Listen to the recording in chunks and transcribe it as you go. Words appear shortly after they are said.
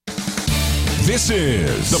This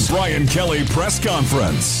is the Brian Kelly Press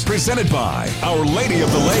Conference, presented by Our Lady of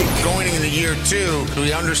the Lake. Going into year 2,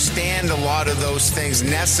 we understand a lot of those things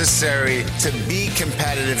necessary to be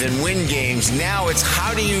competitive and win games. Now it's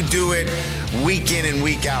how do you do it week in and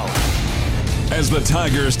week out. As the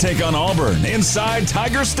Tigers take on Auburn inside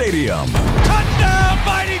Tiger Stadium. Touchdown,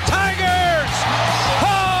 Mighty Tigers! Oh!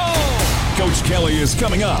 Coach Kelly is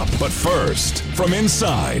coming up, but first, from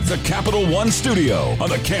inside the Capital One studio on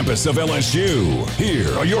the campus of LSU, here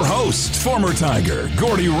are your hosts, former Tiger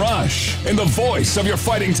Gordy Rush, and the voice of your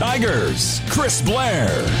Fighting Tigers, Chris Blair.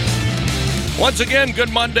 Once again,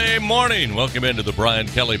 good Monday morning. Welcome into the Brian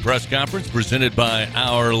Kelly Press Conference, presented by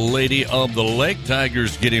Our Lady of the Lake.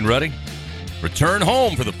 Tigers getting ready. Return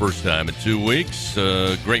home for the first time in 2 weeks.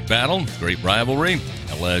 Great battle, great rivalry.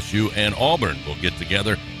 LSU and Auburn will get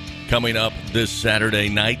together coming up this Saturday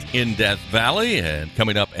night in Death Valley. And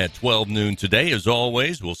coming up at 12 noon today, as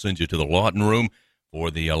always, we'll send you to the Lawton Room for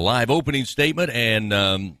the live opening statement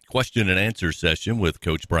and question and answer session with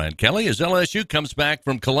Coach Brian Kelly as LSU comes back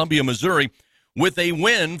from Columbia, Missouri with a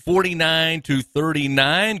win,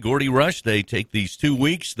 49-39. Gordy Rush, they take these 2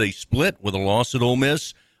 weeks. They split with a loss at Ole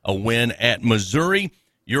Miss, a win at Missouri.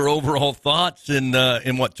 Your overall thoughts in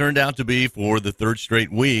what turned out to be, for the third straight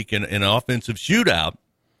week, an offensive shootout.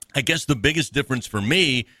 I guess the biggest difference for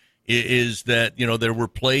me is that, there were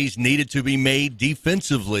plays needed to be made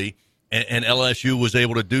defensively, and LSU was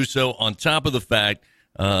able to do so, on top of the fact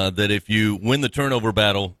that if you win the turnover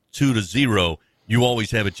battle 2-0, you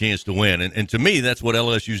always have a chance to win. And to me, that's what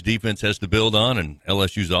LSU's defense has to build on, and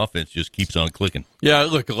LSU's offense just keeps on clicking. Yeah,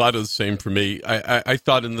 look, a lot of the same for me. I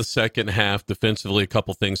thought in the second half, defensively, a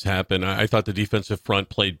couple things happened. I thought the defensive front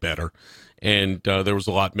played better, and there was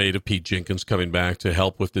a lot made of Pete Jenkins coming back to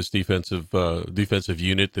help with this defensive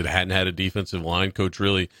unit that hadn't had a defensive line coach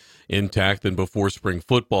really intact than before spring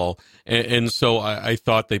football. And so I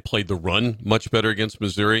thought they played the run much better against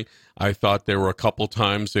Missouri. I thought there were a couple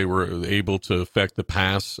times they were able to affect the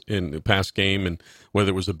pass in the pass game, and whether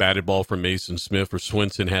it was a batted ball from Mason Smith or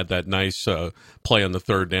Swinson had that nice play on the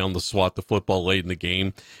third down to swat the football late in the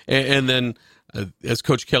game. And then as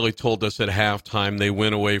Coach Kelly told us at halftime, they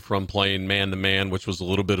went away from playing man-to-man, which was a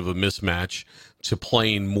little bit of a mismatch, to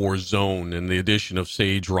playing more zone, and the addition of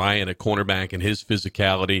Sage Ryan at cornerback and his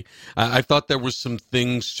physicality. I thought there was some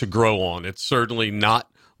things to grow on. It's certainly not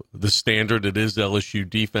the standard it is LSU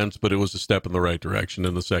defense, but it was a step in the right direction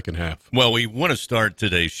in the second half. Well, we want to start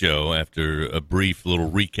today's show after a brief little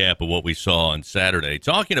recap of what we saw on Saturday,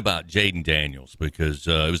 talking about Jaden Daniels, because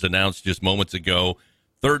it was announced just moments ago,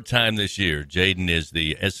 third time this year, Jaden is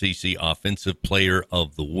the SEC Offensive Player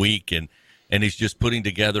of the Week, and he's just putting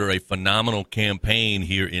together a phenomenal campaign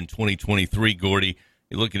here in 2023, Gordy.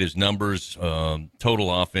 You look at his numbers,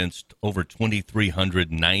 total offense, over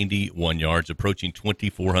 2,391 yards, approaching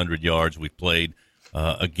 2,400 yards. We've played,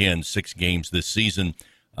 again, 6 games this season.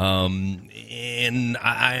 And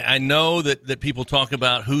I know that people talk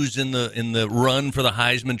about who's in the run for the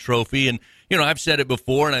Heisman Trophy. And, I've said it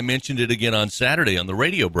before, and I mentioned it again on Saturday on the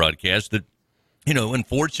radio broadcast, that,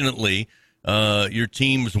 unfortunately, your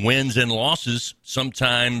team's wins and losses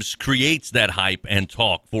sometimes creates that hype and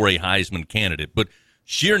talk for a Heisman candidate. But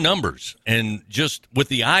sheer numbers and just with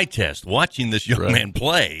the eye test, watching this young man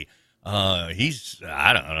play, I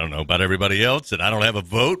don't know about everybody else, and I don't have a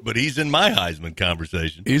vote, but he's in my Heisman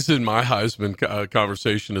conversation. He's in my Heisman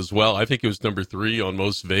conversation as well. I think it was number 3 on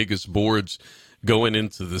most Vegas boards going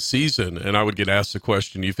into the season, and I would get asked the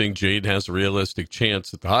question, you think Jade has a realistic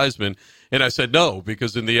chance at the Heisman? And I said no,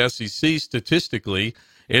 because in the SEC, statistically,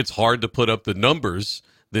 it's hard to put up the numbers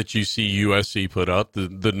that you see USC put up,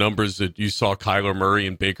 the numbers that you saw Kyler Murray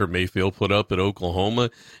and Baker Mayfield put up at Oklahoma,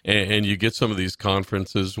 and you get some of these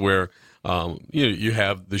conferences where you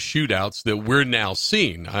have the shootouts that we're now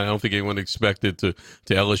seeing. I don't think anyone expected to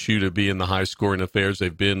LSU to be in the high-scoring affairs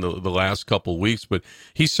they've been the last couple of weeks, but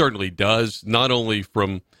he certainly does, not only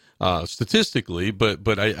from statistically,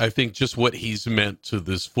 but I think just what he's meant to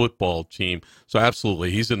this football team. So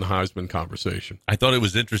absolutely, he's in the Heisman conversation. I thought it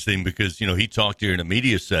was interesting because, he talked here in a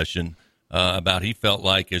media session about he felt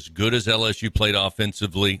like as good as LSU played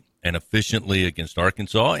offensively and efficiently against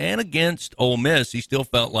Arkansas and against Ole Miss, he still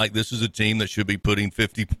felt like this is a team that should be putting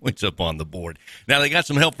 50 points up on the board. Now, they got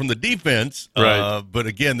some help from the defense, right. But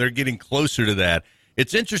again, they're getting closer to that.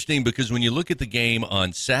 It's interesting because when you look at the game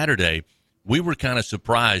on Saturday, we were kind of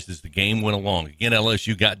surprised as the game went along. Again,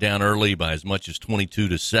 LSU got down early by as much as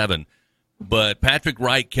 22-7. But Patrick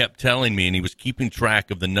Wright kept telling me, and he was keeping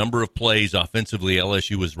track of the number of plays offensively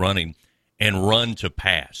LSU was running and run to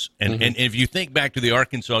pass. And if you think back to the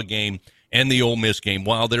Arkansas game and the Ole Miss game,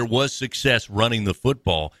 while there was success running the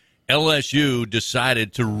football, LSU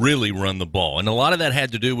decided to really run the ball. And a lot of that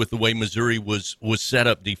had to do with the way Missouri was set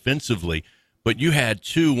up defensively. But you had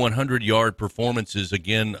two 100-yard performances.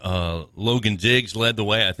 Again, Logan Diggs led the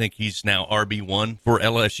way. I think he's now RB1 for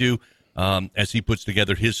LSU as he puts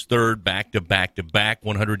together his third back-to-back-to-back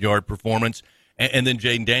 100-yard performance. And then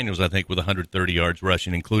Jaden Daniels, I think, with 130 yards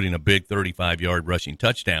rushing, including a big 35-yard rushing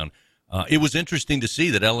touchdown. It was interesting to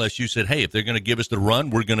see that LSU said, hey, if they're going to give us the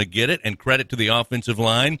run, we're going to get it. And credit to the offensive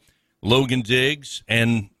line, Logan Diggs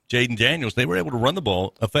and Jaden Daniels, they were able to run the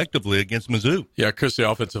ball effectively against Mizzou. Yeah, Chris, the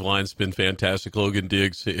offensive line's been fantastic. Logan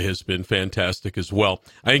Diggs has been fantastic as well.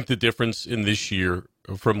 I think the difference in this year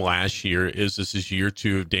from last year is this is year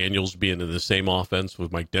two of Daniels being in the same offense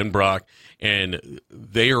with Mike Denbrock, and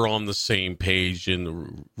they are on the same page,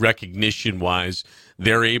 and recognition-wise,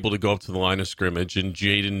 they're able to go up to the line of scrimmage, and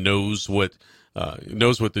Jaden knows what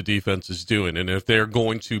the defense is doing. And if they're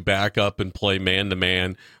going to back up and play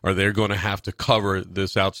man-to-man, or they're going to have to cover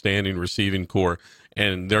this outstanding receiving core,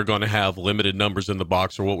 and they're going to have limited numbers in the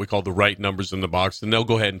box, or what we call the right numbers in the box, then they'll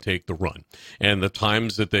go ahead and take the run. And the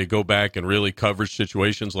times that they go back and really cover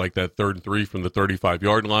situations like that 3rd and 3 from the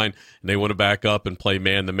 35-yard line, and they want to back up and play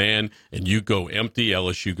man-to-man, and you go empty,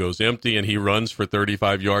 LSU goes empty, and he runs for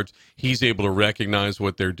 35 yards, he's able to recognize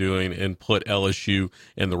what they're doing and put LSU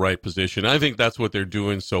in the right position. I think that's what they're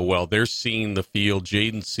doing so well. They're seeing the field,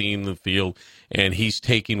 Jaden's seeing the field, and he's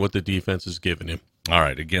taking what the defense is giving him. All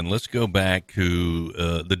right, again, let's go back to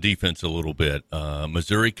the defense a little bit.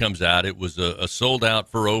 Missouri comes out. It was a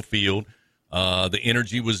sold-out Faurot Field. The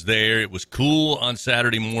energy was there. It was cool on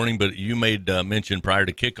Saturday morning, but you made mention prior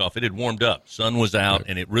to kickoff, it had warmed up. Sun was out,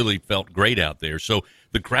 and it really felt great out there. So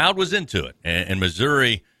the crowd was into it. And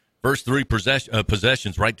Missouri, first three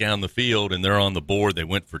possessions right down the field, and they're on the board. They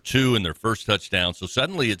went for 2 in their first touchdown. So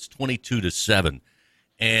suddenly it's 22-7.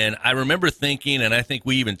 And I remember thinking, and I think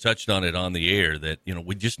we even touched on it on the air, that,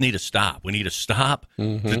 we just need a stop. We need a stop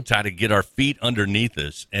to try to get our feet underneath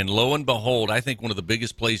us. And lo and behold, I think one of the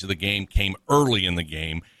biggest plays of the game came early in the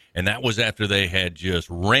game, and that was after they had just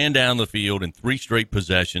ran down the field in 3 straight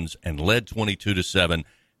possessions and led 22-7.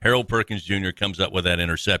 Harold Perkins Jr. comes up with that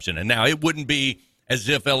interception. And now it wouldn't be as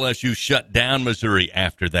if LSU shut down Missouri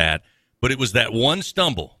after that, but it was that one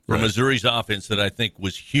stumble from Missouri's offense that I think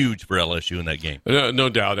was huge for LSU in that game. No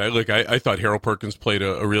doubt. I thought Harold Perkins played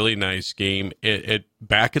a really nice game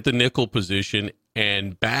back at the nickel position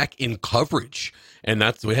and back in coverage. And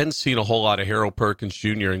we hadn't seen a whole lot of Harold Perkins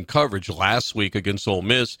Jr. in coverage. Last week against Ole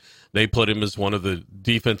Miss, they put him as one of the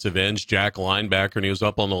defensive ends, jack linebacker, and he was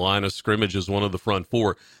up on the line of scrimmage as one of the front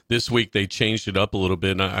 4. This week they changed it up a little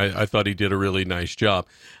bit, and I thought he did a really nice job.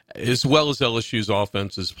 As well as LSU's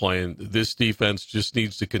offense is playing, this defense just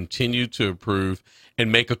needs to continue to improve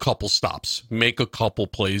and make a couple stops, make a couple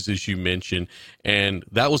plays, as you mentioned. And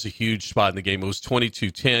that was a huge spot in the game. It was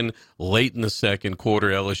 22-10. Late in the second quarter,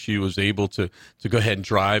 LSU was able to go ahead and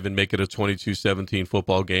drive and make it a 22-17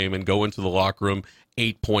 football game and go into the locker room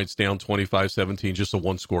 8 points down, 25-17, just a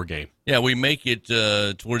one-score game. Yeah, we make it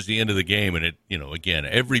towards the end of the game, and again,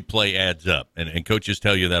 every play adds up. And coaches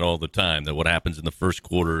tell you that all the time, that what happens in the first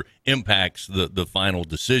quarter impacts the final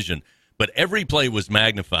decision. But every play was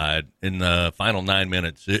magnified in the final 9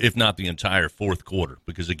 minutes, if not the entire fourth quarter,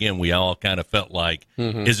 because, again, we all kind of felt like,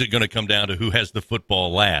 is it going to come down to who has the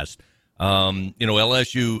football last?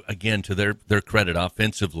 LSU, again, to their credit,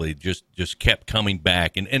 offensively, just kept coming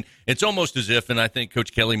back. And it's almost as if, and I think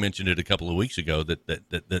Coach Kelly mentioned it a couple of weeks ago,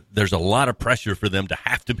 that there's a lot of pressure for them to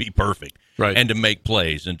have to be perfect and to make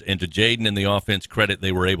plays. And to Jaden and the offense credit,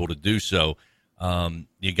 they were able to do so.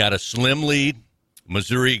 You got a slim lead.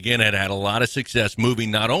 Missouri, again, had a lot of success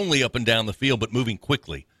moving not only up and down the field, but moving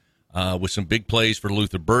quickly with some big plays for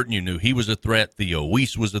Luther Burton. You knew he was a threat. Theo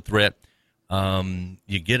Weiss was a threat.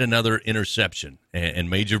 You get another interception, and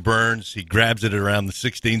Major Burns, he grabs it around the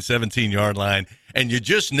 16, 17-yard line, and you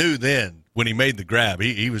just knew then when he made the grab,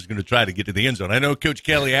 he was going to try to get to the end zone. I know Coach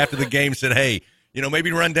Kelly after the game said, hey,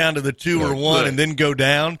 maybe run down to the 2 or 1 and then go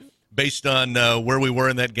down based on where we were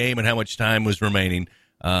in that game and how much time was remaining.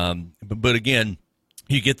 But again,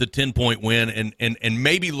 you get the 10-point win, and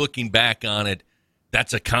maybe looking back on it,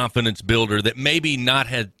 that's a confidence builder that maybe not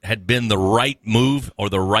had been the right move or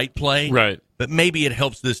the right play. Right. But maybe it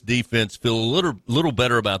helps this defense feel a little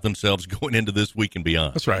better about themselves going into this week and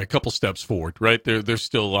beyond. That's right. A couple steps forward, right? There's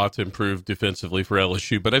still a lot to improve defensively for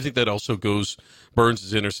LSU, but I think that also goes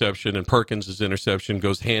Burns' interception and Perkins' interception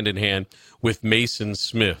goes hand in hand with Mason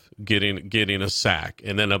Smith getting a sack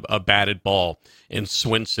and then a batted ball, and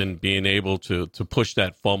Swinson being able to push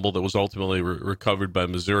that fumble that was ultimately recovered by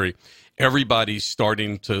Missouri. everybody's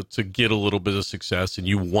starting to get a little bit of success, and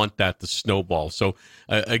you want that to snowball. So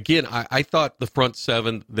again, I thought the front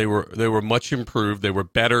seven, they were much improved. They were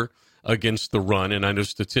better against the run, and I know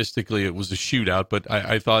statistically it was a shootout, but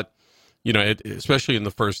I thought, especially in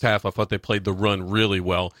the first half, I thought they played the run really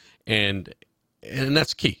well, and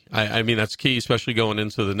that's key. I mean, that's key, especially going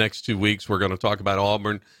into the next 2 weeks. We're going to talk about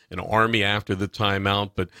Auburn and Army after the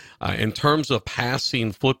timeout. But in terms of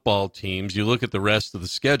passing football teams, you look at the rest of the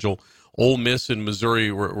schedule, Ole Miss and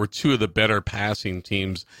Missouri were two of the better passing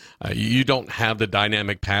teams. You don't have the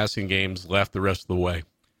dynamic passing games left the rest of the way.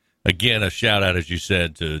 Again, a shout-out, as you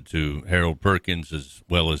said, to Harold Perkins as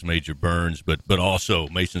well as Major Burns, but also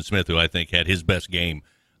Mason Smith, who I think had his best game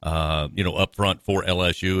up front for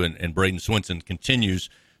LSU, and Braden Swinson continues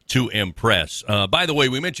to impress. By the way,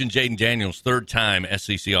 we mentioned Jaden Daniels, third time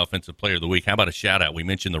SEC Offensive Player of the Week. How about a shout-out? We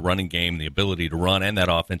mentioned the running game, the ability to run, and that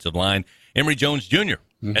offensive line. Emory Jones Jr.,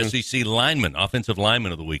 SEC lineman, Offensive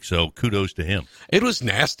Lineman of the Week, so kudos to him. It was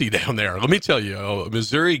nasty down there. Let me tell you,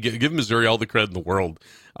 Missouri, give Missouri all the credit in the world.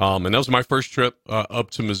 And that was my first trip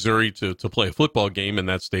up to Missouri to play a football game in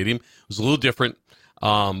that stadium. It was a little different.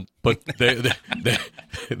 But they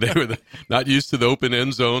were not used to the open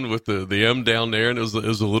end zone with the M down there, and it was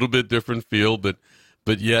a little bit different feel, but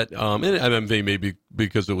yet, and maybe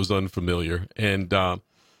because it was unfamiliar. And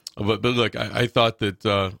but look, I thought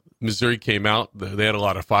that Missouri came out. They had a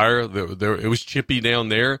lot of fire. It was chippy down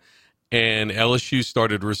there, and LSU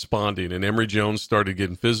started responding, and Emory Jones started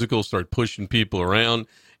getting physical, started pushing people around.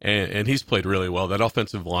 And he's played really well. That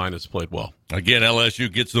offensive line has played well. Again,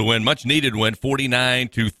 LSU gets the win, much needed win.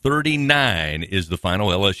 49-39 is the final.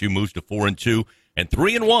 LSU moves to 4-2 and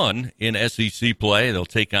 3-1 in SEC play. They'll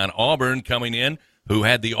take on Auburn coming in, who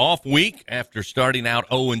had the off week after starting out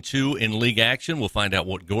 0-2 in league action. We'll find out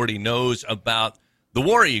what Gordy knows about the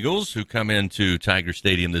War Eagles, who come into Tiger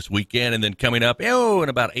Stadium this weekend, and then coming up in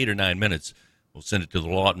about 8 or 9 minutes, we'll send it to the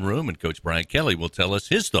Lawton Room, and Coach Brian Kelly will tell us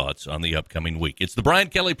his thoughts on the upcoming week. It's the Brian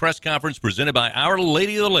Kelly Press Conference presented by Our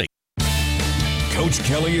Lady of the Lake. Coach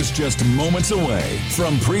Kelly is just moments away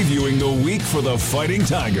from previewing the week for the Fighting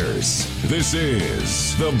Tigers. This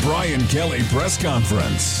is the Brian Kelly Press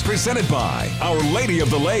Conference presented by Our Lady of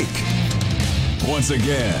the Lake. Once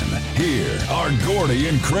again, here are Gordy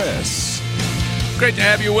and Chris. Great to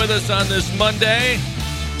have you with us on this Monday.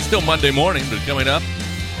 Still Monday morning, but coming up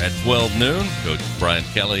at 12 noon, Coach Brian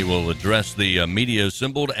Kelly will address the media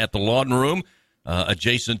assembled at the Lawton Room,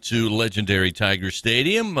 adjacent to legendary Tiger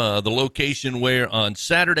Stadium, the location where on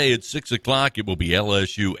Saturday at 6 o'clock it will be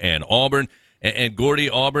LSU and Auburn. And Gordy,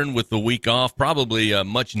 Auburn with the week off, probably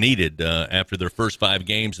much needed after their first 5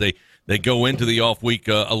 games. They go into the off week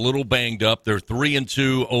a little banged up. They're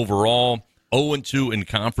 3-2 overall, 0-2 in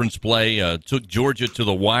conference play. Took Georgia to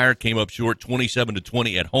the wire, came up short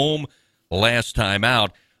 27-20 at home last time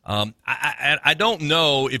out. I don't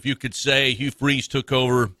know if you could say Hugh Freeze took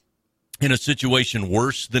over in a situation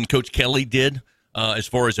worse than Coach Kelly did as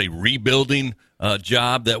far as a rebuilding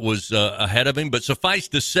job that was ahead of him. But suffice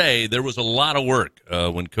to say, there was a lot of work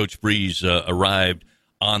when Coach Freeze arrived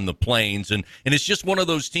on the Plains. And it's just one of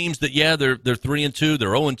those teams that, they're 3-2. They're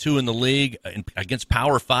 0-2 in the league. Against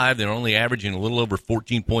Power 5, they're only averaging a little over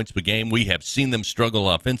 14 points per game. We have seen them struggle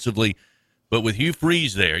offensively. But with Hugh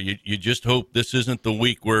Freeze there, you just hope this isn't the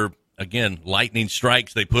week where, again, lightning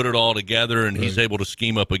strikes, they put it all together, and he's able to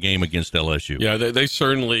scheme up a game against LSU. Yeah, they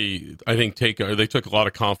certainly, I think, they took a lot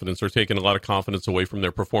of confidence, or taken a lot of confidence away from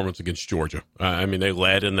their performance against Georgia. I mean, they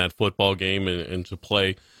led in that football game, and to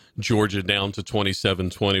play Georgia down to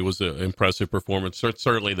 27-20 was an impressive performance.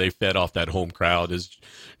 Certainly they fed off that home crowd, as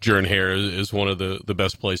Jordan Hare is one of the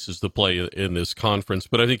best places to play in this conference.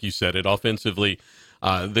 But I think you said it, offensively,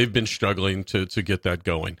 they've been struggling to get that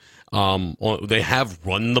going. They have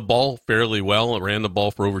run the ball fairly well. Ran the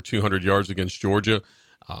ball for over 200 yards against Georgia.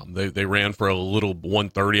 They ran for a little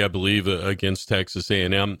 130, I believe, against Texas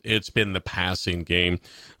A&M. It's been the passing game.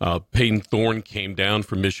 Peyton Thorne came down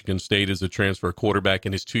from Michigan State as a transfer quarterback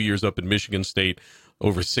in his 2 years up in Michigan State,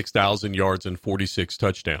 over 6,000 yards and 46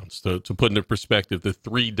 touchdowns. To put into perspective, the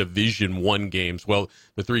 3 Division I games,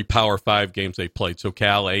 the 3 Power 5 games they played, so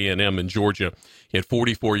Cal, A&M, and Georgia, he had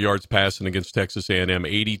 44 yards passing against Texas A&M,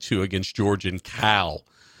 82 against Georgia, and Cal,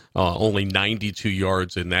 only 92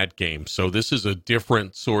 yards in that game. So this is a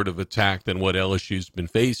different sort of attack than what LSU's been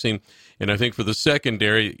facing. And I think for the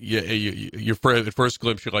secondary, at first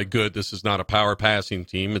glimpse, you're like, good, this is not a power passing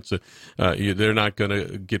team. They're not going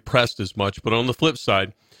to get pressed as much. But on the flip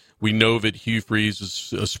side, we know that Hugh Freeze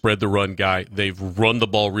is a spread the run guy. They've run the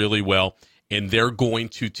ball really well. and they're going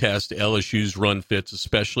to test LSU's run fits,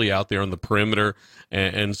 especially out there on the perimeter.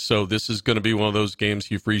 And so this is going to be one of those games.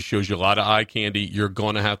 Hugh Freeze shows you a lot of eye candy. You're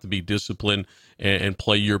going to have to be disciplined and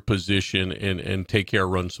play your position and take care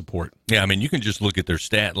of run support. Yeah, I mean, you can just look at their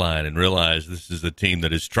stat line and realize this is a team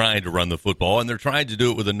that is trying to run the football, and they're trying to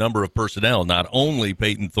do it with a number of personnel, not only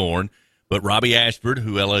Peyton Thorne, but Robbie Ashford,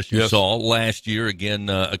 who LSU saw last year, again,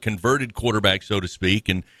 a converted quarterback, so to speak,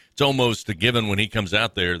 and it's almost a given when he comes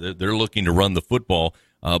out there that they're looking to run the football.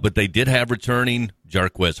 But they did have returning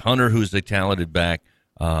Jarquez Hunter, who's a talented back,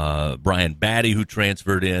 Brian Batty, who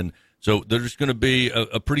transferred in. So there's going to be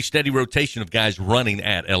a pretty steady rotation of guys running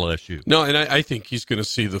at LSU. No, and I think he's going to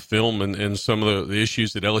see the film and some of the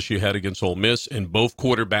issues that LSU had against Ole Miss, and both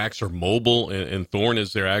quarterbacks are mobile, and Thorne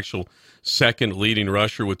is their actual second leading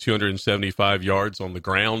rusher with 275 yards on the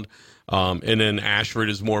ground. And then Ashford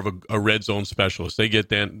is more of a red zone specialist. They get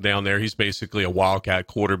down there. He's basically a wildcat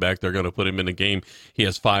quarterback. They're going to put him in the game. He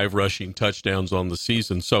has 5 rushing touchdowns on the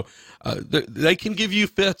season. So they can give you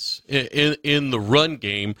fits in the run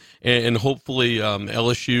game, and hopefully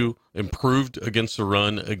LSU improved against the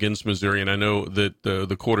run against Missouri. And I know that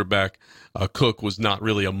the quarterback, Cook, was not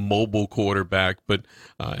really a mobile quarterback, but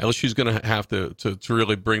LSU's going to have to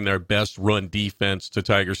really bring their best run defense to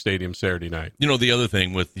Tiger Stadium Saturday night. You know, the other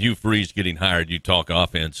thing with Hugh Freeze getting hired, you talk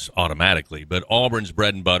offense automatically, but Auburn's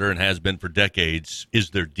bread and butter, and has been for decades, is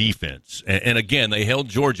their defense. And again, they held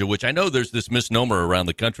Georgia, which I know there's this misnomer around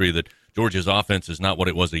the country that Georgia's offense is not what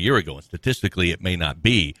it was a year ago, and statistically it may not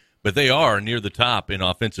be. But they are near the top in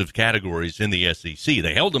offensive categories in the SEC.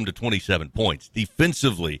 They held them to 27 points.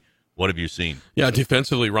 Defensively, what have you seen? Yeah,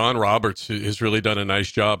 defensively, Ron Roberts has really done a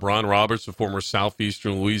nice job. Ron Roberts, the former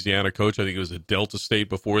Southeastern Louisiana coach. I think he was at Delta State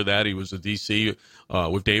before that. He was a D.C.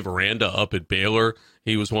 With Dave Aranda up at Baylor.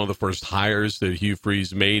 He was one of the first hires that Hugh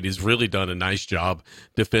Freeze made. He's really done a nice job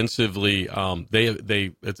defensively.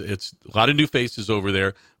 It's a lot of new faces over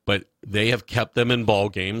there, but they have kept them in ball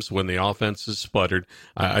games when the offense has sputtered.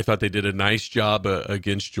 I thought they did a nice job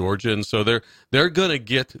against Georgia, and so they're going to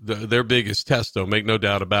get their biggest test, though, make no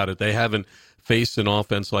doubt about it. They haven't faced an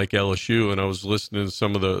offense like LSU, and I was listening to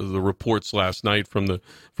some of the reports last night from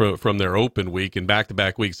their open week, and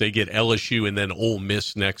back-to-back weeks. They get LSU and then Ole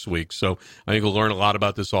Miss next week. So I think we'll learn a lot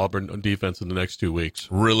about this Auburn defense in the next 2 weeks.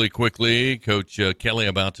 Really quickly, Coach Kelly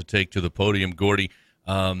about to take to the podium. Gordy,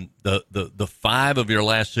 the 5 of your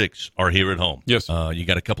last 6 are here at home. Yes. You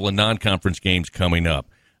got a couple of non-conference games coming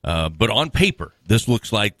up. But on paper, this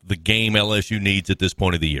looks like the game LSU needs at this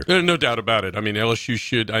point of the year. No doubt about it. I mean, LSU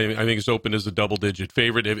should, I think it's open as a double-digit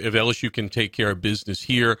favorite. If LSU can take care of business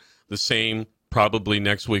here, the same probably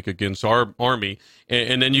next week against our Army,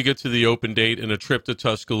 and then you get to the open date and a trip to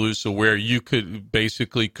Tuscaloosa where you could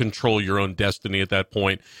basically control your own destiny at that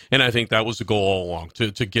point. And I think that was the goal all along, to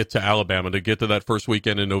get to Alabama, to get to that first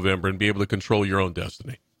weekend in November and be able to control your own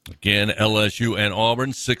destiny. Again, LSU and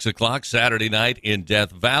Auburn, 6 o'clock Saturday night in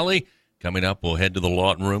Death Valley. Coming up, we'll head to the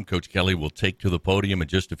Lawton Room. Coach Kelly will take to the podium in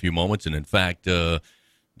just a few moments. And, in fact, about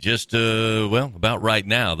right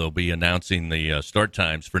now, they'll be announcing the start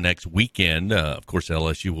times for next weekend. Of course,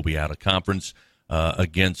 LSU will be out of conference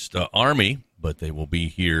against Army, but they will be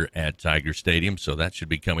here at Tiger Stadium. So that should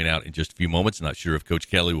be coming out in just a few moments. Not sure if Coach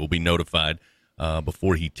Kelly will be notified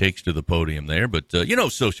before he takes to the podium there. But,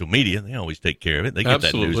 social media, they always take care of it. They get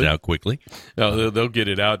Absolutely. that news out quickly. No, they'll get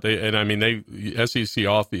it out. SEC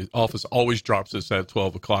office always drops us at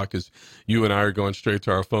 12 o'clock as you and I are going straight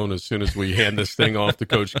to our phone as soon as we hand this thing off to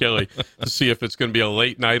Coach Kelly to see if it's going to be a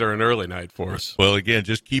late night or an early night for us. Well, again,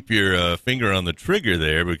 just keep your finger on the trigger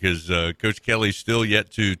there because Coach Kelly's still yet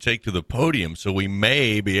to take to the podium, so we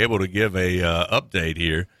may be able to give a update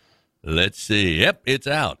here. Let's see. Yep, it's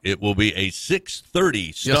out. It will be a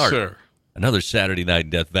 6:30 start. Yes, sir. Another Saturday night in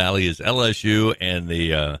Death Valley is LSU and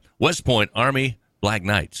the West Point Army Black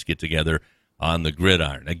Knights get together on the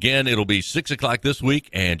gridiron. Again, it'll be 6 o'clock this week,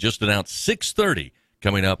 and just announced 6:30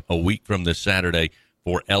 coming up a week from this Saturday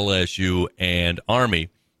for LSU and Army.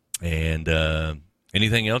 And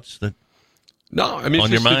anything else that No, I mean, it's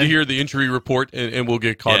just good to hear the injury report, and we'll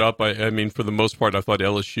get caught up. I mean, for the most part, I thought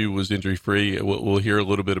LSU was injury-free. We'll hear a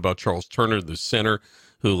little bit about Charles Turner, the center,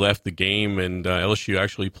 who left the game, and LSU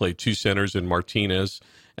actually played 2 centers in Martinez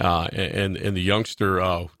and the youngster,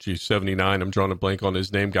 79, I'm drawing a blank on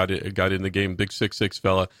his name, got in the game, big 6'6"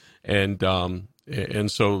 fella, and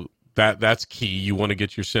so that's key. You want to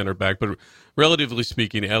get your center back, but relatively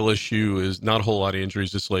speaking, LSU is not a whole lot of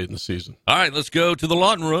injuries this late in the season. All right, let's go to the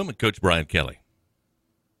Lawton Room and Coach Brian Kelly.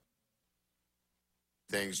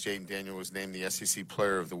 Jaden Daniel was named the SEC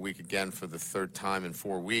Player of the Week again for the 3rd time in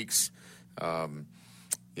 4 weeks.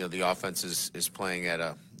 The offense is playing at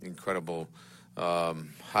a incredible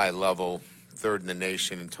high level, third in the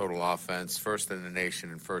nation in total offense, first in the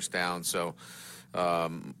nation in first down. So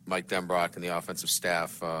Mike Denbrock and the offensive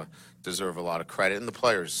staff deserve a lot of credit. And the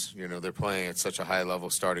players, they're playing at such a high level,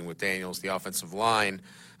 starting with Daniels. The offensive line,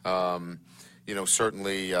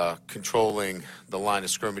 certainly controlling the line of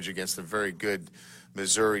scrimmage against a very good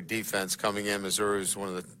Missouri defense coming in. Missouri is one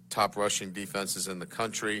of the top rushing defenses in the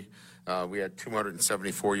country. We had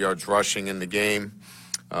 274 yards rushing in the game.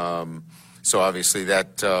 So obviously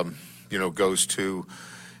that, goes to,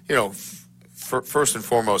 first and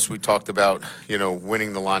foremost, we talked about,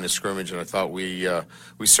 winning the line of scrimmage, and I thought we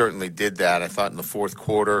certainly did that. I thought in the fourth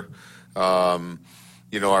quarter, our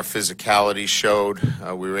physicality showed.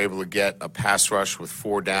 We were able to get a pass rush with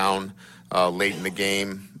 4 down late in the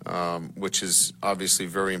game, which is obviously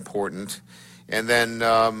very important. And then,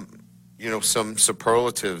 some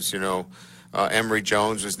superlatives, Emory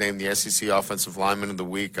Jones was named the SEC Offensive Lineman of the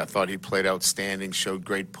Week. I thought he played outstanding, showed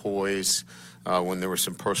great poise when there were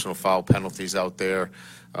some personal foul penalties out there.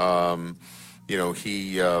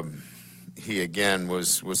 He again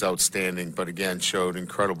was outstanding, but again showed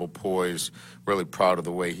incredible poise. Really proud of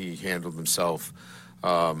the way he handled himself,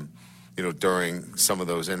 during some of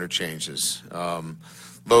those interchanges.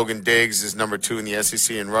 Logan Diggs is number 2 in the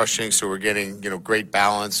SEC in rushing, so we're getting great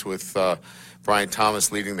balance with Brian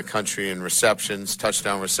Thomas leading the country in receptions,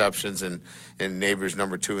 touchdown receptions, and Neighbors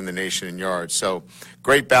number 2 in the nation in yards. So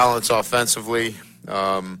great balance offensively.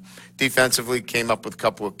 Defensively, came up with a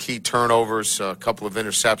couple of key turnovers, a couple of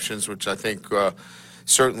interceptions, which I think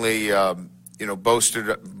certainly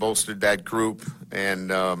bolstered that group,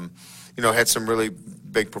 and had some really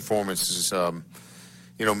big performances.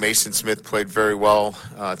 Mason Smith played very well.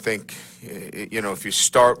 I think if you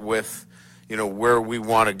start with where we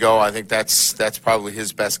want to go, I think that's probably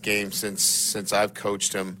his best game since I've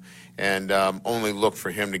coached him, and only look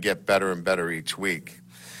for him to get better and better each week.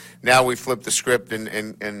 Now we flip the script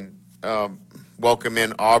and welcome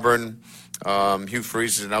in Auburn. Hugh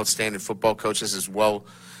Freeze is an outstanding football coach. This is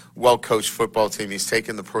well-coached football team. He's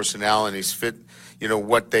taken the personnel and he's fit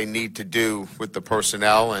what they need to do with the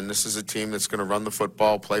personnel, and this is a team that's going to run the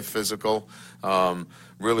football, play physical,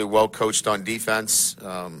 really well-coached on defense.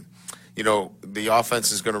 The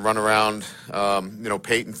offense is going to run around,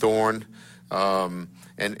 Peyton Thorne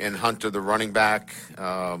and Hunter, the running back,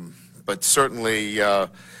 but certainly,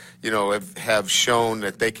 have shown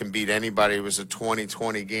that they can beat anybody. It was a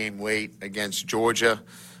 20-20 game late against Georgia.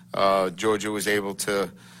 Georgia was able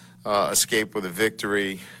to escape with a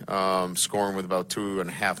victory, scoring with about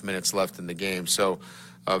 2.5 minutes left in the game. So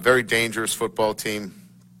a very dangerous football team.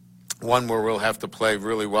 One where we'll have to play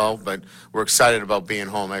really well, but we're excited about being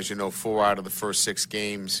home. As you know, 4 out of the first 6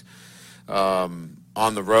 games on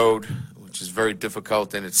the road, which is very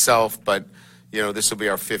difficult in itself, but this will be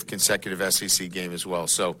our 5th consecutive SEC game as well.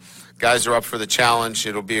 So guys are up for the challenge.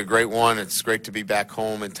 It'll be a great one. It's great to be back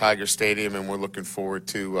home in Tiger Stadium, and we're looking forward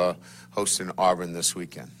to hosting Auburn this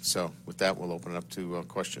weekend. So with that, we'll open it up to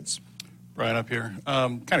questions. Brian, up here.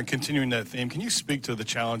 Kind of continuing that theme, can you speak to the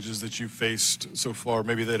challenges that you've faced so far,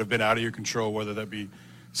 maybe that have been out of your control, whether that be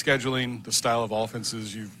scheduling, the style of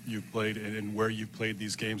offenses you've played, and where you've played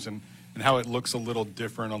these games, and how it looks a little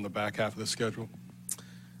different on the back half of the schedule?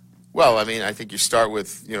 Well, I think you start with,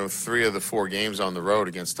 3 of the 4 games on the road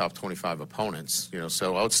against top 25 opponents,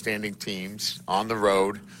 so outstanding teams on the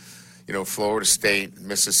road, Florida State,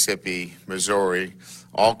 Mississippi, Missouri,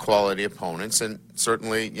 all quality opponents. And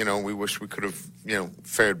certainly, we wish we could have,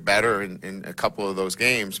 fared better in a couple of those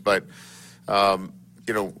games. But,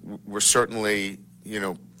 we're certainly,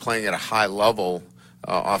 playing at a high level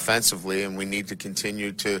offensively, and we need to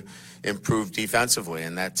continue to improve defensively.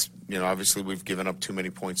 And that's, obviously we've given up too many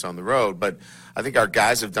points on the road. But I think our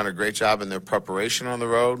guys have done a great job in their preparation on the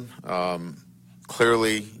road.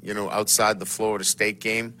 Clearly, outside the Florida State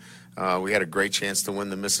game, we had a great chance to win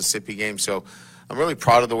the Mississippi game. So I'm really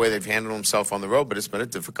proud of the way they've handled themselves on the road, but it's been a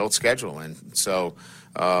difficult schedule. And so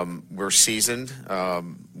we're seasoned.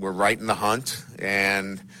 We're right in the hunt,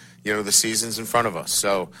 and, the season's in front of us.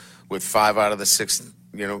 So with 5 out of the 6,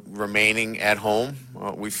 remaining at home,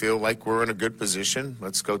 we feel like we're in a good position.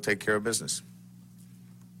 Let's go take care of business.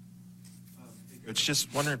 Coach,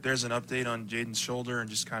 just wondering if there's an update on Jaden's shoulder and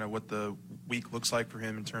just kind of what the week looks like for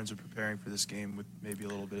him in terms of preparing for this game with maybe a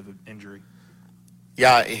little bit of an injury.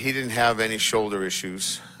 Yeah, he didn't have any shoulder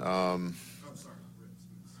issues.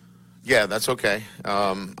 Yeah, that's okay.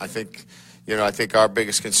 I think our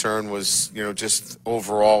biggest concern was, just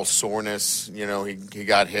overall soreness. He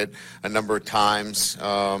got hit a number of times.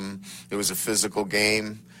 It was a physical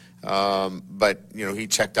game. But, he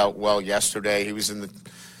checked out well yesterday. He was in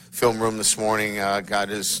film room this morning. Got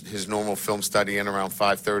his normal film study in around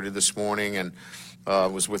 5:30 this morning, and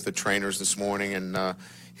was with the trainers this morning, and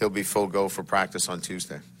he'll be full go for practice on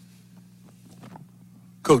Tuesday.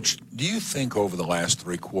 Coach, do you think over the last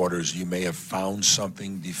 3 quarters you may have found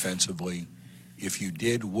something defensively? If you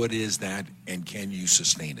did, what is that, and can you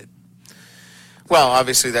sustain it? Well,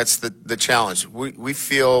 obviously that's the challenge. We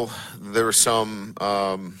feel there's some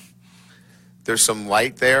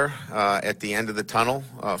light there at the end of the tunnel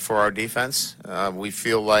for our defense. We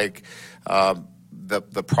feel like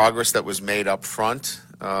the progress that was made up front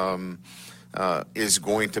is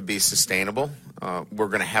going to be sustainable. We're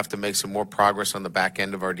going to have to make some more progress on the back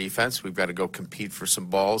end of our defense. We've got to go compete for some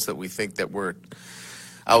balls that we think that we're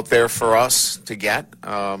out there for us to get.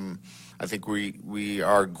 I think we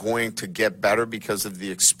are going to get better because of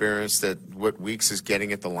the experience that what Weeks is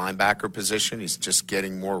getting at the linebacker position. He's just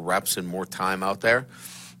getting more reps and more time out there.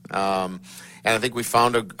 And I think we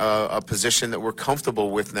found a position that we're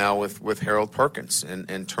comfortable with now with Harold Perkins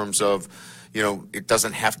in terms of, it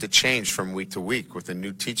doesn't have to change from week to week with a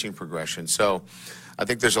new teaching progression. So I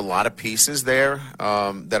think there's a lot of pieces there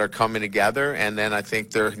that are coming together, and then I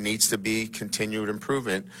think there needs to be continued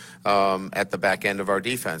improvement at the back end of our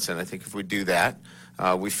defense. And I think if we do that,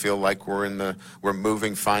 we feel like we're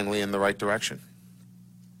moving finally in the right direction.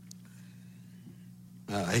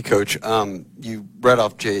 Hey, Coach. You read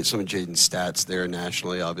off some of Jaden's stats there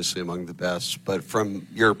nationally, obviously among the best. But from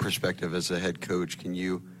your perspective as a head coach, can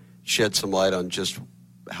you shed some light on just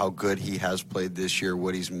how good he has played this year,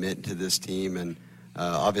 what he's meant to this team, and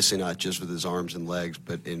obviously not just with his arms and legs,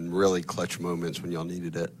 but in really clutch moments when y'all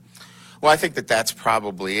needed it? Well, I think that's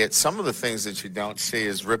probably it. Some of the things that you don't see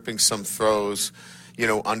is ripping some throws,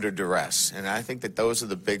 under duress. And I think that those are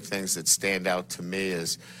the big things that stand out to me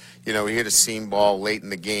is, he hit a seam ball late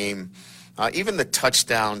in the game. Even the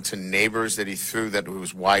touchdown to Neighbors that he threw that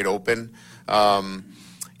was wide open.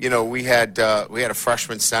 We had a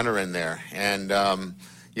freshman center in there, and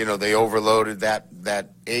they overloaded that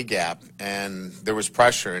A gap, and there was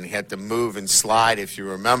pressure, and he had to move and slide, if you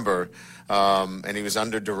remember, and he was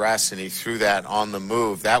under duress, and he threw that on the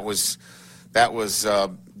move. That was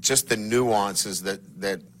just the nuances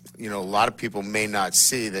that a lot of people may not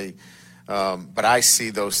see. But I see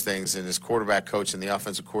those things, and as quarterback coach and the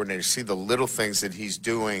offensive coordinator see the little things that he's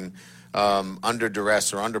doing under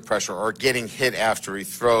duress or under pressure or getting hit after he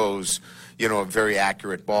throws, a very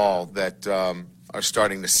accurate ball that are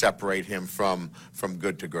starting to separate him from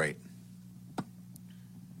good to great.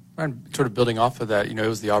 And sort of building off of that, it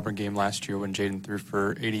was the Auburn game last year when Jaden threw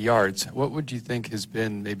for 80 yards. What would you think has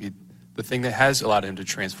been maybe the thing that has allowed him to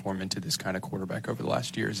transform into this kind of quarterback over the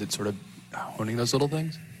last year? Is it sort of honing those little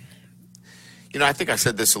things? I think I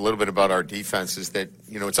said this a little bit about our defense is that,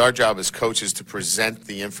 it's our job as coaches to present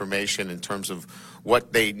the information in terms of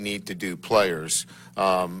what they need to do, players,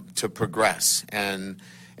 to progress. And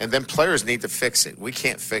then players need to fix it. We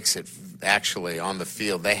can't fix it actually on the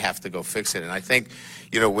field. They have to go fix it. And I think,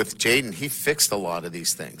 with Jaden, he fixed a lot of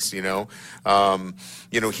these things, he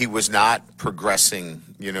was not progressing,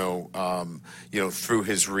 through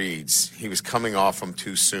his reads. He was coming off them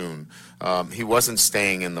too soon. He wasn't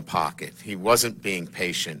staying in the pocket. He wasn't being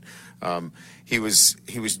patient. He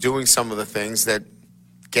was doing some of the things that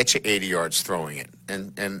get you 80 yards throwing it.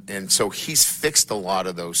 And so he's fixed a lot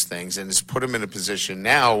of those things and has put him in a position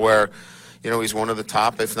now where, he's one of the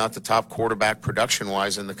top, if not the top quarterback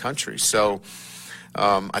production-wise in the country. So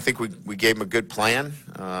I think we gave him a good plan.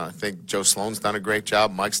 I think Joe Sloan's done a great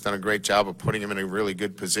job. Mike's done a great job of putting him in a really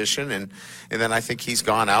good position. And then I think he's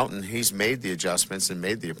gone out and he's made the adjustments and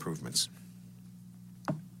made the improvements.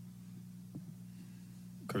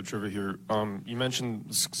 Coach, over here, you mentioned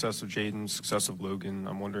the success of Jaden, success of Logan.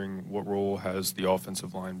 I'm wondering what role has the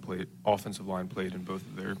offensive line played in both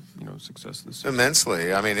of their, success this season?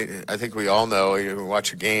 Immensely. I mean, I think we all know, you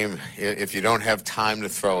watch a game, if you don't have time to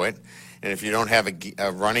throw it, and if you don't have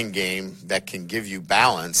a running game that can give you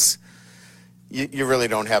balance, you really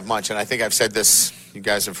don't have much. And I think I've said this, you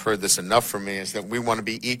guys have heard this enough from me, is that we want to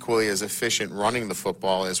be equally as efficient running the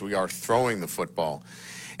football as we are throwing the football.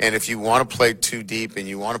 And if you want to play too deep and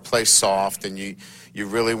you want to play soft and you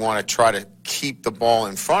really want to try to keep the ball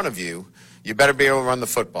in front of you, you better be able to run the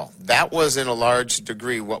football. That was in a large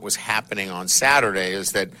degree what was happening on Saturday,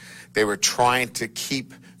 is that they were trying to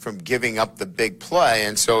keep from giving up the big play,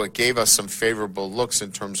 and so it gave us some favorable looks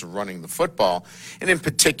in terms of running the football. And in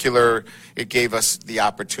particular, it gave us the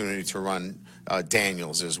opportunity to run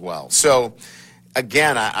Daniels as well. So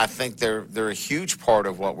again, I think they're a huge part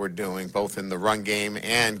of what we're doing, both in the run game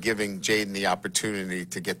and giving Jaden the opportunity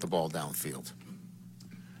to get the ball downfield.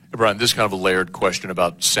 Hey, Brian, this is kind of a layered question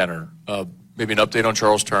about center. maybe an update on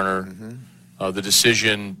Charles Turner, the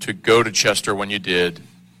decision to go to Chester when you did,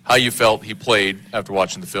 how you felt he played after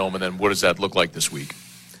watching the film, and then what does that look like this week?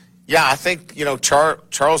 Yeah, I think,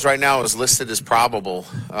 Charles right now is listed as probable.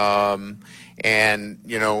 And,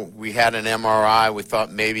 we had an MRI. We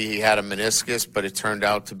thought maybe he had a meniscus, but it turned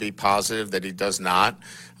out to be positive that he does not.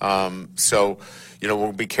 So,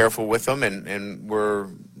 we'll be careful with him. And we're,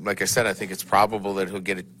 like I said, I think it's probable that he'll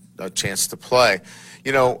get a chance to play.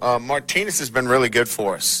 Martinez has been really good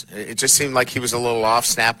for us. It just seemed like he was a little off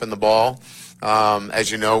snapping the ball.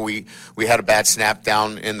 As you know, we had a bad snap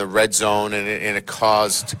down in the red zone, and it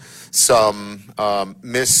caused some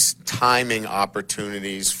mistiming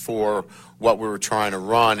opportunities for what we were trying to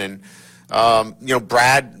run. And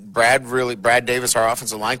Brad Davis, our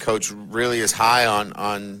offensive line coach, really is high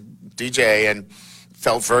on DJ and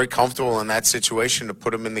felt very comfortable in that situation to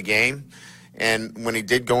put him in the game. And when he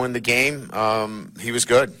did go in the game, he was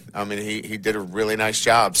good. I mean, he did a really nice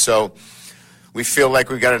job. So we feel like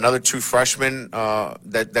we got another true freshman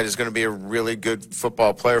that is going to be a really good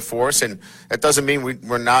football player for us. And that doesn't mean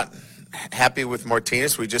we're not happy with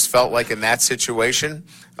Martinez. We just felt like in that situation,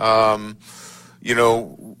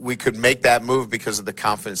 we could make that move because of the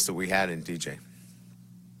confidence that we had in DJ.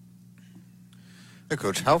 Hey,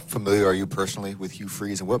 Coach, how familiar are you personally with Hugh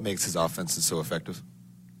Freeze, and what makes his offenses so effective?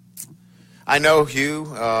 I know Hugh,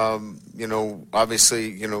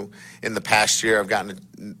 obviously, in the past year I've gotten to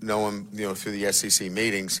know him, through the SEC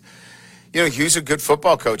meetings. Hugh's a good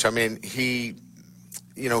football coach. I mean, he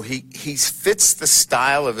fits the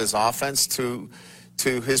style of his offense to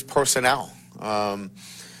his personnel. I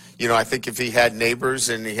think if he had Neighbors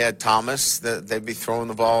and he had Thomas, they'd be throwing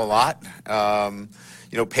the ball a lot.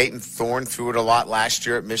 Peyton Thorne threw it a lot last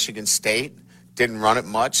year at Michigan State. Didn't run it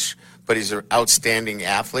much, but he's an outstanding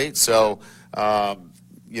athlete. So,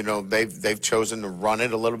 they've chosen to run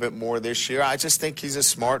it a little bit more this year. I just think he's a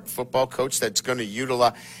smart football coach that's going to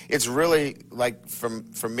utilize. It's really like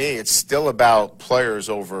for me, it's still about players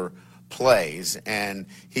over plays, and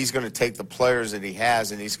he's going to take the players that he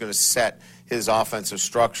has and he's going to set his offensive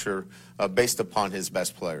structure based upon his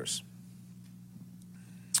best players.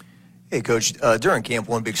 Hey, Coach, during camp,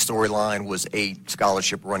 one big storyline was 8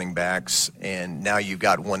 scholarship running backs, and now you've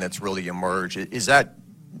got one that's really emerged. Is that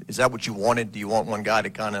what you wanted? Do you want one guy to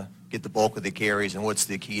kind of get the bulk of the carries, and what's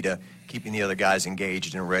the key to keeping the other guys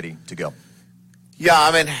engaged and ready to go? Yeah,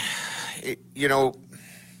 I mean,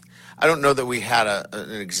 I don't know that we had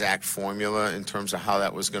an exact formula in terms of how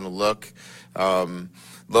that was going to look.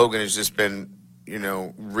 Logan has just been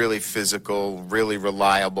really physical, really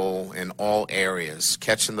reliable in all areas,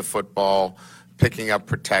 catching the football, picking up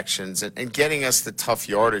protections, and getting us the tough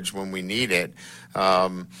yardage when we need it.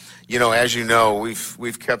 As you know,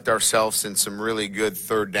 we've kept ourselves in some really good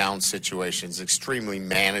third down situations, extremely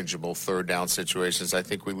manageable third down situations. I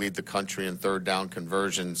think we lead the country in third down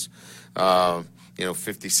conversions,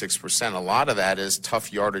 56%. A lot of that is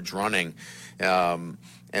tough yardage running, and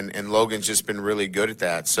Logan's just been really good at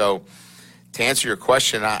that. So, to answer your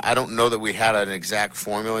question, I don't know that we had an exact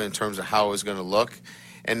formula in terms of how it was going to look.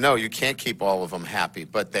 And no, you can't keep all of them happy,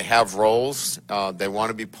 but they have roles. They want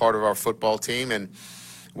to be part of our football team, and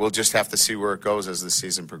we'll just have to see where it goes as the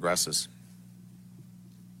season progresses.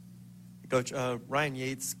 Coach, Ryan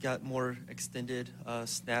Yates got more extended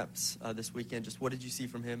snaps this weekend. Just what did you see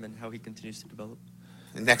from him and how he continues to develop?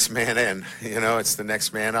 The next man in, it's the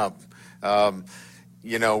next man up.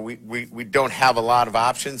 We don't have a lot of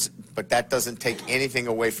options, but that doesn't take anything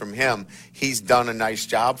away from him. He's done a nice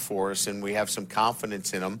job for us, and we have some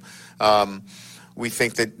confidence in him. We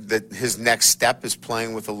think that his next step is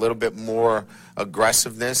playing with a little bit more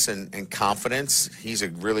aggressiveness and confidence. He's a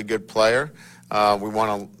really good player. We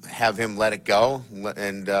want to have him let it go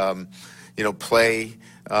and, play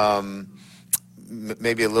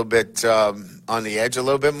maybe a little bit on the edge a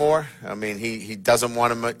little bit more. I mean, he doesn't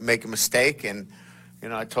want to make a mistake, and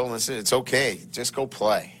I told him, it's okay, just go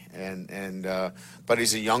play. But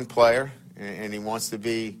he's a young player, and he wants to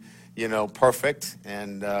be, perfect.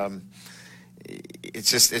 And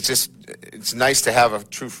it's nice to have a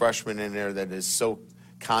true freshman in there that is so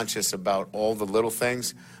conscious about all the little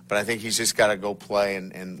things. But I think he's just got to go play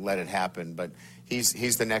and let it happen. But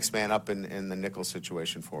he's the next man up in the nickel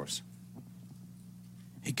situation for us.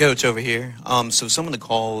 Hey, Coach, over here. So some of the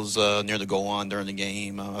calls near the goal line during the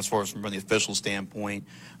game, as far as from the official standpoint,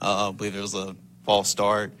 I believe there was a false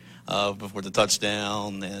start before the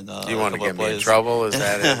touchdown. And you want to get me in trouble? Is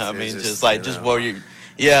that it? I mean, basically,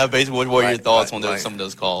 what were your thoughts on some of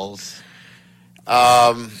those calls?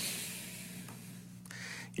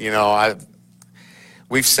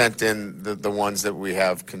 We've sent in the ones that we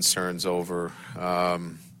have concerns over.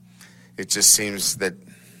 it just seems that,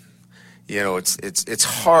 it's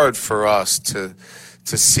hard for us to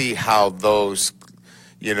see how those,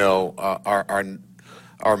 are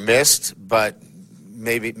missed, but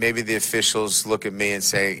maybe the officials look at me and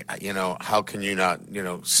say, how can you not,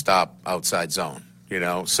 stop outside zone,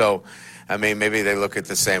 So, I mean, maybe they look at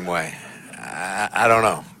the same way. I don't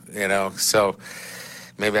know, So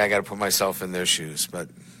maybe I got to put myself in their shoes, but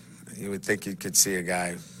you would think you could see a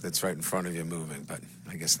guy that's right in front of you moving, but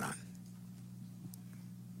I guess not.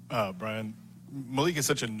 Brian, Malik is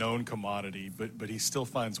such a known commodity, but he still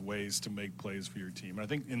finds ways to make plays for your team. And I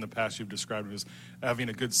think in the past you've described it as having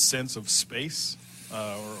a good sense of space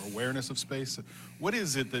or awareness of space. What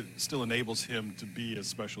is it that still enables him to be as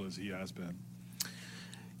special as he has been?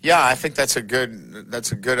 Yeah, I think that's a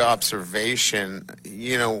good observation.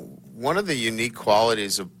 One of the unique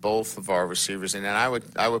qualities of both of our receivers, and I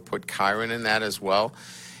would put Kyron in that as well,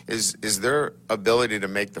 is their ability to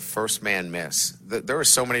make the first man miss. There are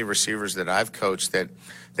so many receivers that I've coached that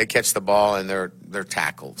they catch the ball and they're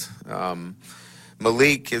tackled.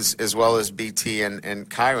 Malik, as well as BT and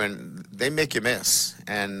Kyron, they make you miss.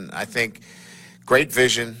 And I think great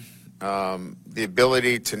vision, the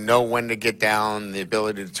ability to know when to get down, the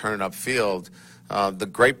ability to turn it upfield. The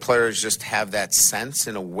great players just have that sense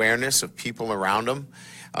and awareness of people around them.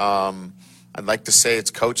 I'd like to say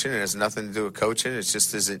it's coaching. It has nothing to do with coaching. It's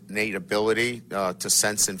just his innate ability to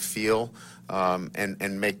sense and feel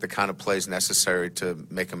and make the kind of plays necessary to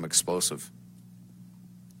make them explosive.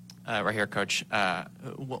 Right here, Coach.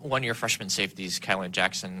 One of your freshman safeties, Kylan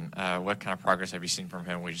Jackson, what kind of progress have you seen from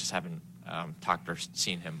him? We just haven't talked or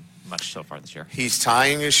seen him much so far this year. He's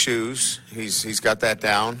tying his shoes. He's got that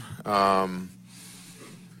down.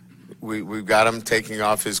 We've got him taking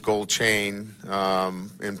off his gold chain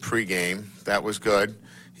in pregame. That was good.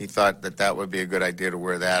 He thought that would be a good idea to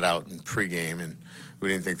wear that out in pregame, and we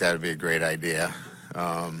didn't think that would be a great idea.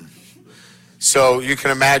 So you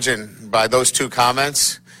can imagine by those two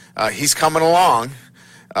comments, he's coming along,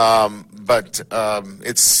 but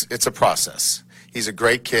it's a process. He's a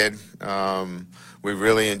great kid. We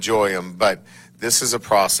really enjoy him, but this is a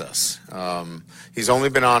process. He's only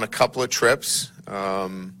been on a couple of trips.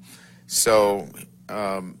 So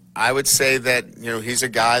I would say that, he's a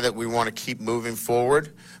guy that we want to keep moving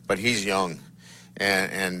forward, but he's young,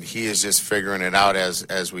 and he is just figuring it out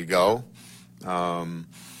as we go.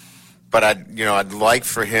 But I'd like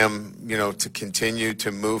for him, to continue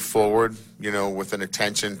to move forward, with an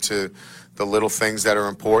attention to the little things that are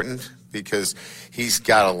important, because he's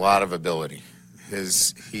got a lot of ability.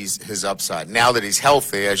 His upside. Now that he's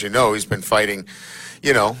healthy, as you know, he's been fighting,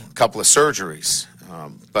 a couple of surgeries,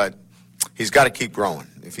 but he's got to keep growing.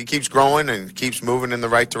 If he keeps growing and keeps moving in the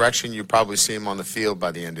right direction, you'll probably see him on the field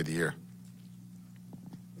by the end of the year.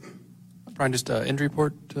 Brian, just injury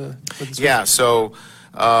report for this Yeah, week? so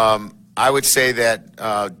I would say that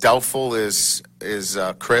doubtful is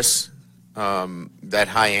Chris. That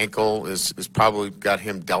high ankle is probably got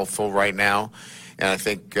him doubtful right now. And I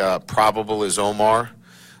think probable is Omar.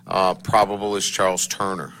 Probable is Charles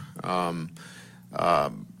Turner.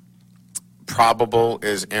 Probable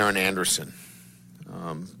is Aaron Anderson.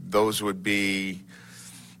 Those would be,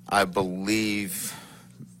 I believe,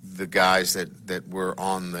 the guys that were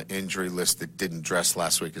on the injury list that didn't dress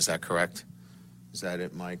last week. Is that correct? Is that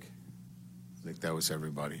it, Mike? I think that was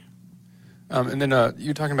everybody. And then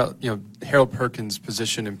you're talking about, Harold Perkins'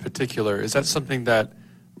 position in particular. Is that something that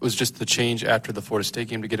was just the change after the Florida State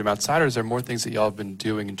game to get him outside, or is there more things that y'all have been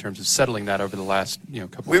doing in terms of settling that over the last,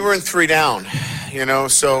 couple We weeks? were in 3 down,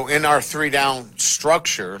 so in our 3 down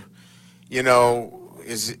structure, we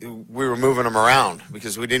were moving him around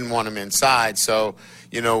because we didn't want him inside. So,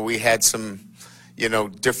 we had some,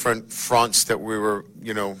 different fronts that we were,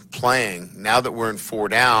 playing. Now that we're in 4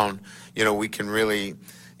 down, we can really,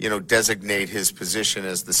 designate his position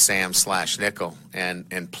as the Sam/nickel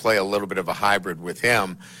and play a little bit of a hybrid with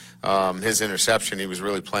him. His interception, he was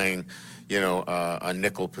really playing, a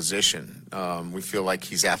nickel position. We feel like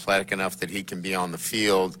he's athletic enough that he can be on the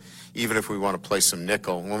field, even if we want to play some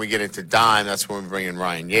nickel. When we get into dime, that's when we bring in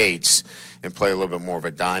Ryan Yates and play a little bit more of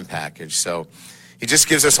a dime package. So he just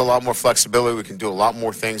gives us a lot more flexibility. We can do a lot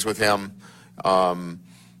more things with him.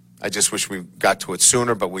 I just wish we got to it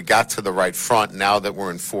sooner, but we got to the right front. Now that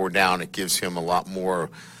we're in 4 down, it gives him a lot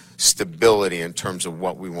more stability in terms of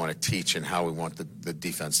what we want to teach and how we want the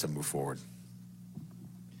defense to move forward.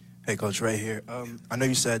 Hey, Coach, right here. I know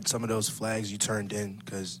you said some of those flags you turned in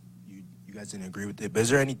because you guys didn't agree with it, but is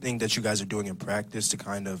there anything that you guys are doing in practice to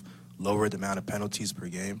kind of lower the amount of penalties per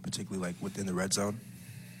game, particularly like within the red zone?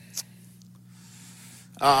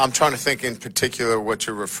 I'm trying to think in particular what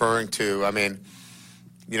you're referring to. I mean,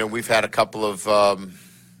 we've had a couple of,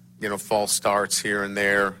 false starts here and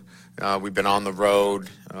there. We've been on the road.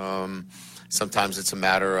 Sometimes it's a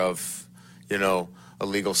matter of,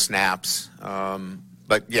 illegal snaps.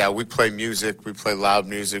 But, yeah, we play music. We play loud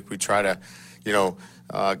music. We try to,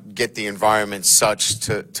 get the environment such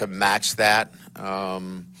to match that.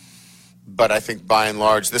 But I think by and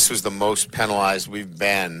large, this was the most penalized we've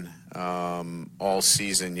been all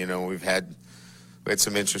season. We had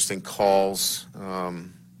some interesting calls.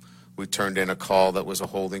 We turned in a call that was a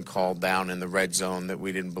holding call down in the red zone that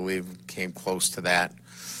we didn't believe came close to that.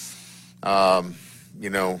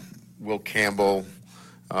 Will Campbell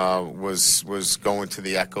was going to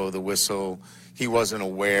the echo of the whistle. He wasn't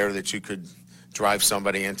aware that you could drive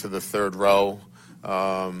somebody into the third row.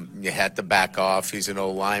 You had to back off. He's an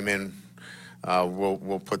old lineman.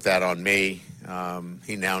 We'll put that on me.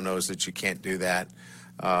 He now knows that you can't do that.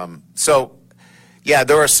 Yeah,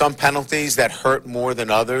 there are some penalties that hurt more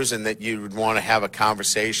than others and that you would want to have a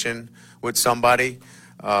conversation with somebody.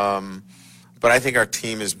 But I think our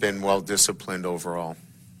team has been well disciplined overall.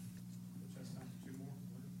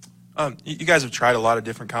 You guys have tried a lot of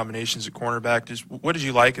different combinations at cornerback. Just what did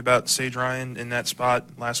you like about Sage Ryan in that spot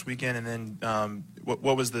last weekend? And then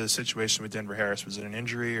what was the situation with Denver Harris? Was it an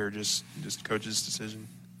injury or just coach's decision?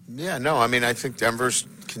 Yeah, no, I think Denver's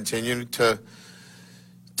continuing to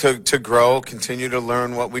grow, continue to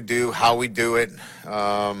learn what we do, how we do it,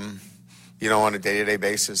 on a day-to-day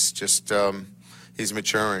basis. Just he's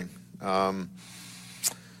maturing.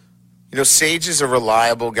 Sage is a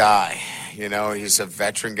reliable guy. He's a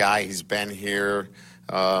veteran guy. He's been here,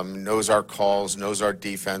 knows our calls, knows our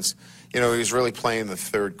defense. He's really playing the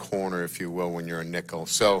third corner, if you will, when you're a nickel.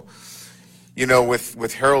 So,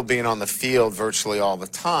 with Harold being on the field virtually all the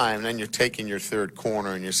time, then you're taking your third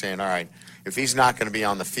corner and you're saying, all right, if he's not going to be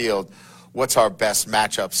on the field, what's our best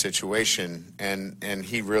matchup situation? And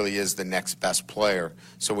he really is the next best player.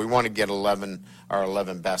 So we want to get our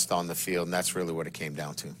 11 best on the field, and that's really what it came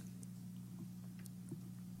down to.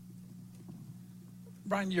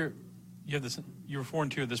 Brian, you're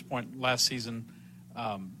 4-2 at this point last season.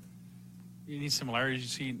 Any similarities you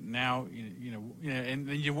see now? And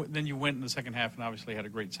then you went in the second half and obviously had a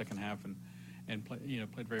great second half and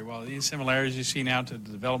played very well. Any similarities you see now to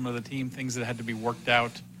the development of the team? Things that had to be worked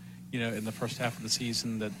out, in the first half of the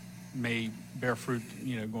season that may bear fruit,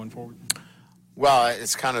 going forward. Well,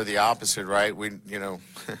 it's kind of the opposite, right? We, it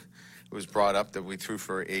was brought up that we threw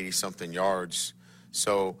for 80-something yards,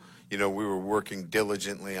 so. We were working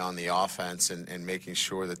diligently on the offense and making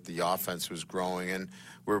sure that the offense was growing, and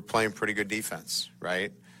we were playing pretty good defense,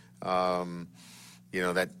 right?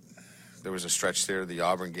 That there was a stretch there. The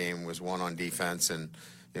Auburn game was won on defense, and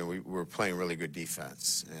we were playing really good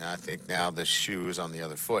defense. And I think now the shoe is on the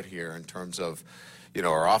other foot here in terms of,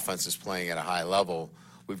 our offense is playing at a high level.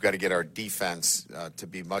 We've got to get our defense to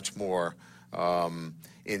be much more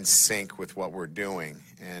in sync with what we're doing.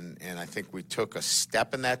 And I think we took a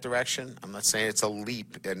step in that direction. I'm not saying it's a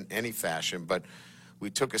leap in any fashion, but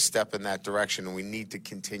we took a step in that direction, and we need to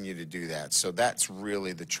continue to do that. So that's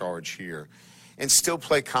really the charge here. And still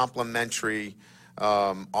play complementary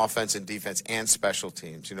offense and defense and special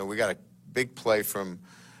teams. We got a big play from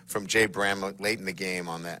Jay Bramlett late in the game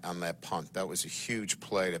on that punt. That was a huge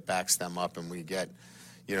play that backs them up, and we get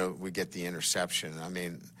the interception.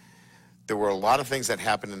 There were a lot of things that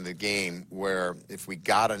happened in the game where if we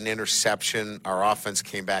got an interception, our offense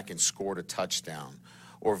came back and scored a touchdown,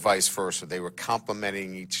 or vice versa. They were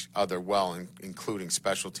complementing each other well, including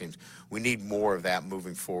special teams. We need more of that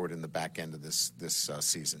moving forward in the back end of this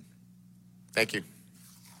season. Thank you.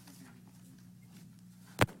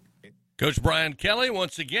 Coach Brian Kelly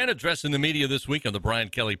once again addressing the media this week on the Brian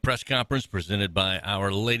Kelly press conference presented by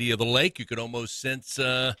Our Lady of the Lake. You could almost sense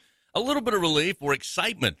a little bit of relief or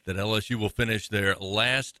excitement that LSU will finish their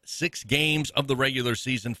last 6 games of the regular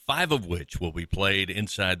season, 5 of which will be played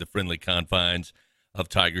inside the friendly confines of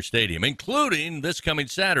Tiger Stadium, including this coming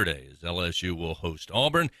Saturday, as LSU will host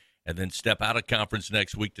Auburn and then step out of conference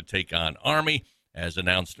next week to take on Army. As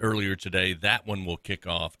announced earlier today, that one will kick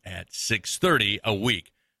off at 6:30 a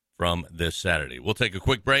week from this Saturday. We'll take a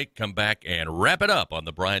quick break, come back, and wrap it up on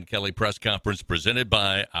the Brian Kelly press conference presented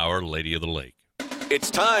by Our Lady of the Lake. It's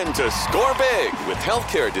time to score big with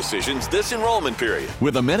healthcare decisions this enrollment period.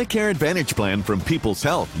 With a Medicare Advantage plan from People's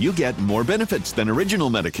Health, you get more benefits than original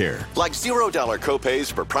Medicare. Like $0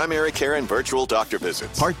 copays for primary care and virtual doctor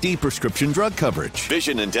visits. Part D prescription drug coverage.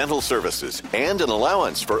 Vision and dental services. And an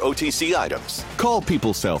allowance for OTC items. Call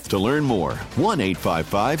People's Health to learn more.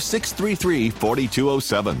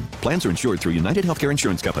 1-855-633-4207. Plans are insured through United Healthcare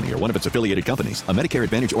Insurance Company or one of its affiliated companies. A Medicare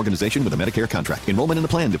Advantage organization with a Medicare contract. Enrollment in the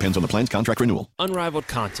plan depends on the plan's contract renewal. Unrivaled unrivaled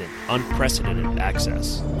content, unprecedented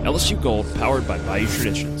access. LSU Gold, powered by Bayou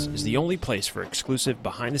Traditions, is the only place for exclusive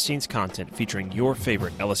behind-the-scenes content featuring your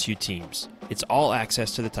favorite LSU teams. It's all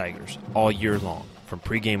access to the Tigers all year long, from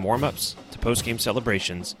pregame warm-ups to postgame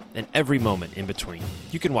celebrations and every moment in between.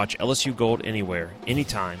 You can watch LSU Gold anywhere,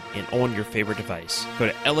 anytime, and on your favorite device. Go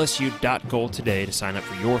to lsu.gold today to sign up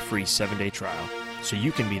for your free 7-day trial, so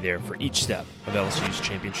you can be there for each step of LSU's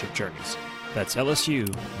championship journeys. That's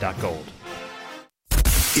lsu.gold.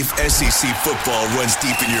 If SEC football runs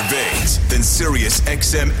deep in your veins, then Sirius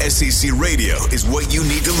XM SEC Radio is what you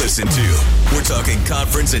need to listen to. We're talking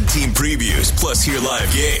conference and team previews, plus hear live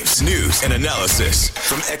games, news, and analysis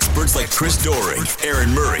from experts like Chris Doering,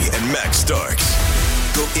 Aaron Murray, and Max Starks.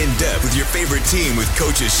 Go in-depth with your favorite team with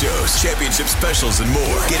coaches shows, championship specials, and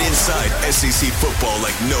more. Get inside SEC football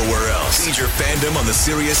like nowhere else. Feed your fandom on the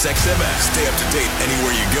Sirius XM app. Stay up to date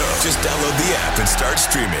anywhere you go. Just download the app and start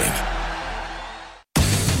streaming.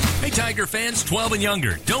 Hey, Tiger fans 12 and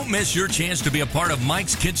younger, don't miss your chance to be a part of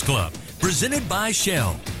Mike's Kids Club, presented by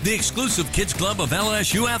Shell, the exclusive kids club of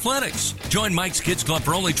LSU Athletics. Join Mike's Kids Club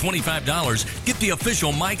for only $25. Get the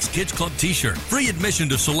official Mike's Kids Club t-shirt, free admission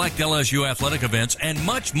to select LSU athletic events, and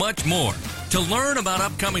much, much more. To learn about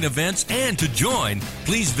upcoming events and to join,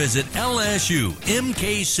 please visit lsumkc.com.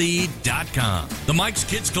 The Mike's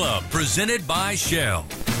Kids Club, presented by Shell.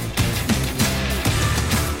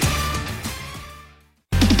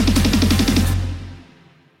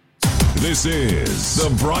 This is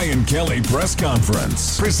the Brian Kelly Press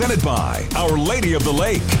Conference, presented by Our Lady of the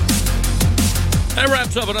Lake. That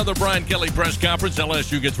wraps up another Brian Kelly Press Conference.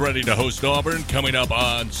 LSU gets ready to host Auburn coming up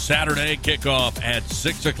on Saturday. Kickoff at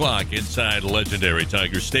 6 o'clock inside legendary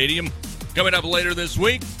Tiger Stadium. Coming up later this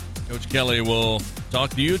week, Coach Kelly will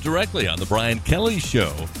talk to you directly on the Brian Kelly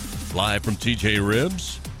Show, live from TJ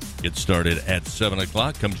Ribs. Get started at 7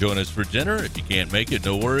 o'clock. Come join us for dinner. If you can't make it,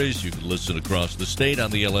 no worries. You can listen across the state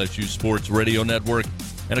on the LSU Sports Radio Network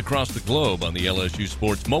and across the globe on the LSU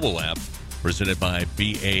Sports mobile app, presented by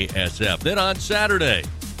BASF. Then on Saturday,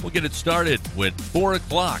 we'll get it started with 4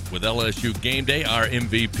 o'clock with LSU Game Day. Our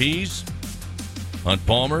MVPs, Hunt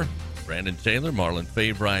Palmer, Brandon Taylor, Marlon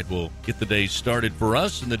Favorite will get the day started for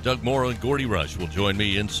us, and then Doug Morrow and Gordy Rush will join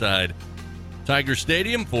me inside Tiger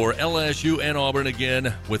Stadium for LSU and Auburn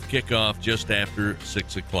again with kickoff just after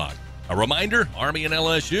 6 o'clock. A reminder, Army and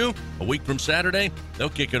LSU, a week from Saturday, they'll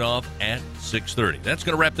kick it off at 6:30. That's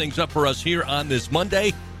going to wrap things up for us here on this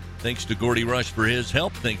Monday. Thanks to Gordy Rush for his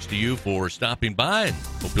help. Thanks to you for stopping by, and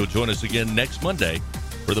hope you'll join us again next Monday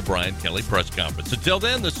for the Brian Kelly Press Conference. Until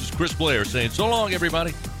then, this is Chris Blair saying so long,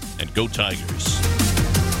 everybody, and go Tigers.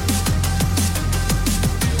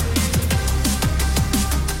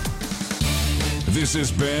 This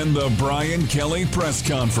has been the Brian Kelly Press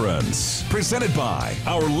Conference, presented by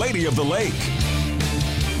Our Lady of the Lake.